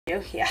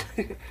Yeah.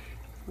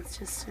 Let's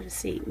just sort of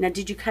see. Now,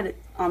 did you cut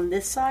it on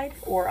this side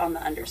or on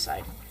the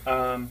underside?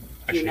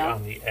 Actually,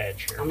 on the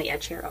edge here. On the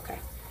edge here? Okay.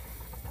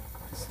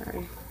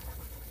 Sorry.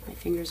 My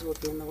fingers will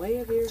be in the way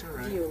of your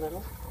view a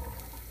little.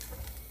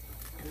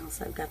 And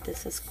also, I've got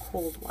this as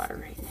cold water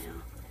right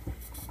now.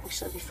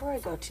 Actually, before I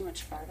go too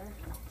much farther,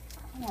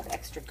 I'm going to have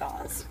extra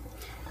gauze.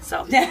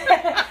 So,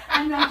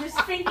 I'm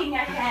just thinking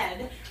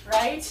ahead,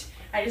 right?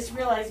 I just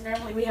realized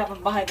normally we have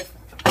them by the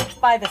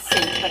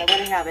sink, but I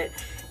want to have it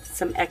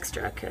some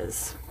extra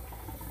because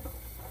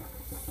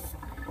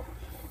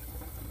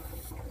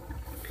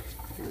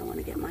I don't want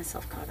to get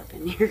myself caught up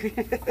in here.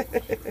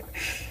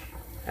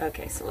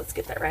 Okay, so let's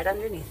get that right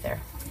underneath there.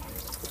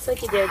 Looks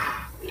like you did.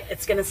 Yeah,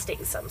 it's going to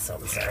sting some, so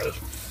I'm sorry.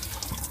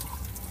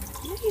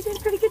 Yeah, you did a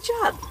pretty good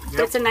job. Yep. But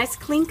it's a nice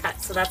clean cut,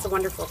 so that's a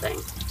wonderful thing.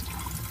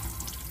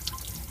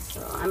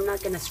 So I'm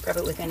not going to scrub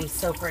it with any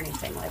soap or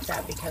anything like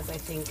that because I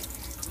think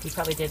you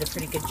probably did a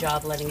pretty good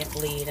job letting it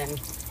bleed,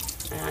 and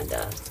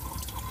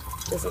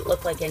doesn't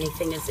look like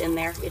anything is in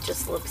there. It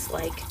just looks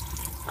like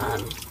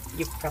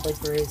you've probably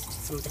bruised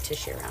some of the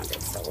tissue around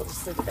it. So we'll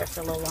just leave it there for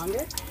a little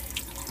longer.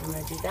 I'm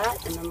going to do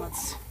that, and then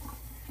let's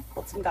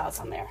put some gauze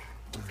on there.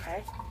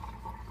 Okay.